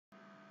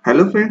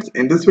Hello friends,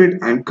 in this video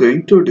I am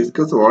going to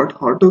discuss about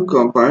how to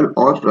compile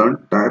or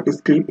run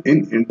TypeScript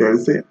in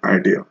IntelliJ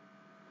IDEA.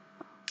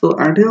 So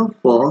at here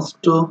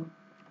first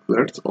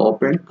let's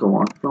open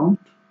command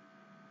prompt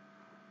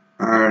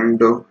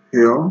and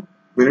here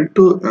we need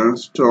to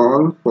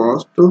install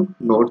first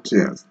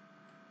Node.js.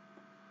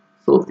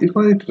 So if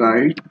I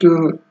write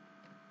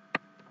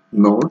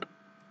Node,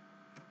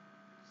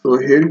 so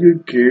here you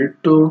get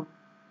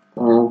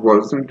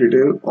version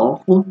detail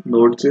of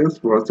Node.js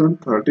version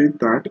 30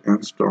 that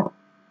install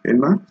in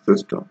my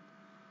system.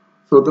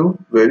 So the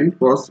very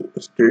first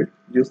step,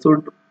 you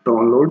should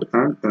download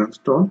and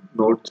install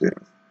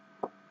Node.js.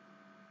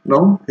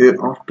 Now here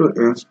after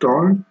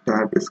install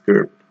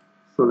TypeScript.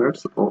 So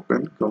let's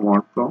open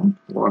command prompt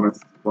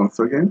once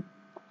again.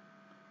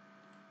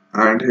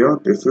 And here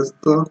this is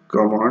the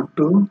command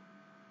to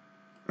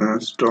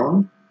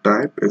install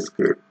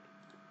TypeScript.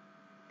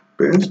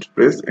 Paste,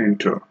 press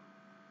enter.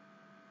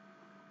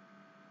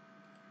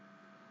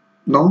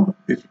 Now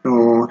if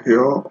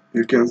here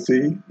you can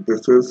see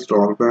this is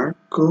rollback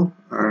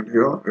and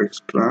here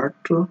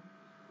extract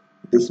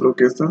this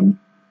location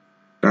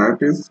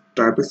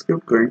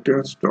TypeScript going to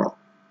install.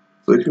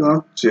 So if you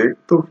have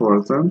checked the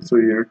version, so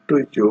you need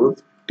to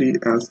use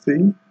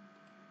TSC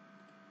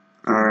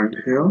and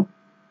here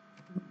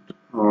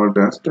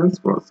distance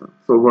version.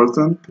 So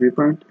version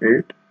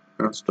 3.8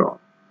 install.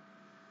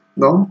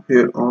 Now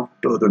here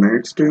after the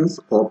next is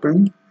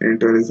open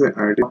IntelliJ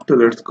IDEA. After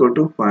let's go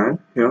to file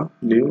here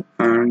new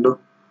and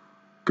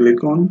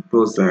click on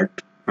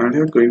project and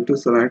here going to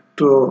select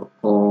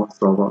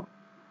server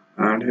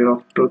and here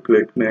after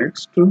click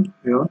next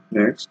here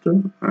next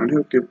and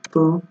here give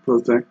the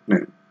project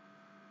name.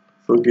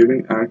 So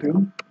giving add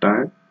here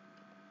type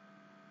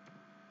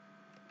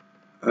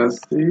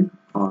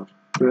SCR,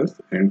 press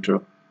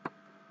enter.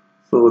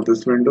 So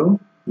this window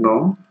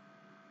now.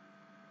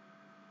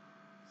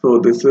 So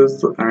this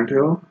is add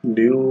here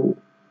new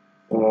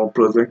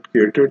project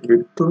created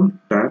with the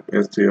type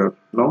SCR.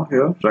 Now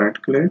here right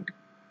click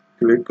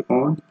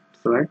on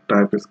select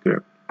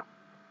TypeScript.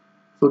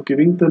 So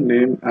giving the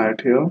name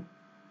add here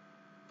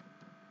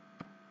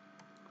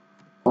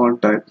on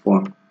type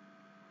 1.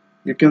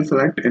 You can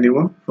select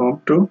anyone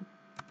from two.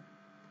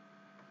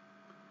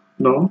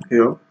 Now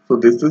here, so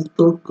this is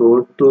the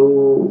code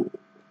to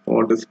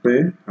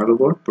display hello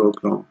world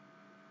program.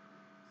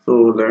 So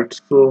let's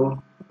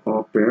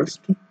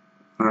paste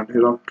and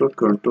here after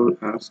Control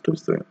S to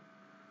save.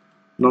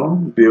 Now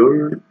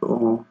build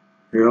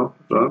here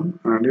run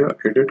and here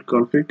edit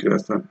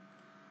configuration.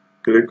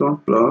 Click on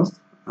plus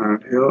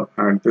and here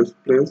at this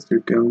place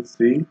you can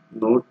see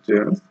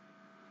Node.js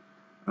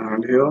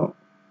and here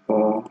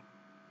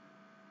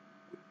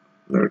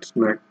let's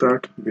make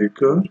that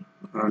bigger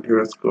and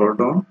here scroll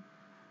down.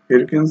 Here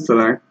you can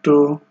select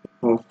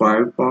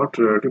file path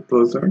relative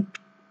project.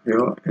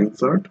 Here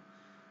insert.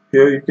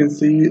 Here you can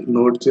see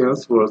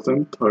Node.js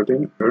version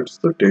 13 it's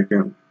the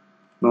taken.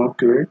 Now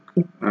click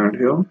and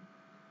here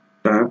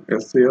type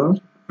SCR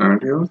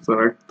and here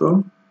select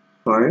the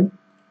file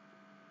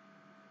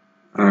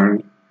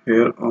and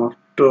here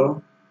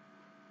after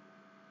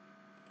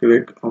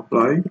click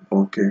apply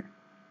OK.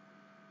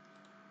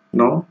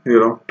 Now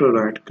here after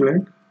right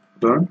click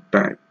run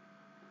type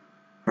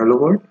hello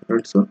world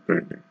it's a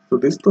printing. So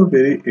this is the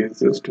very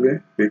easiest way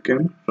we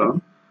can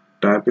run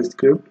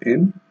TypeScript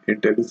in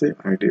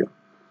IntelliJ IDEA.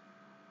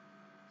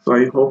 So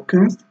I hope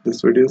guys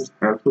this video is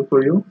helpful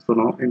for you. So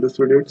now in this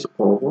video it's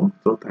over.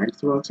 So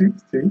thanks for watching.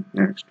 See you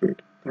next video.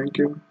 Thank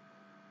you.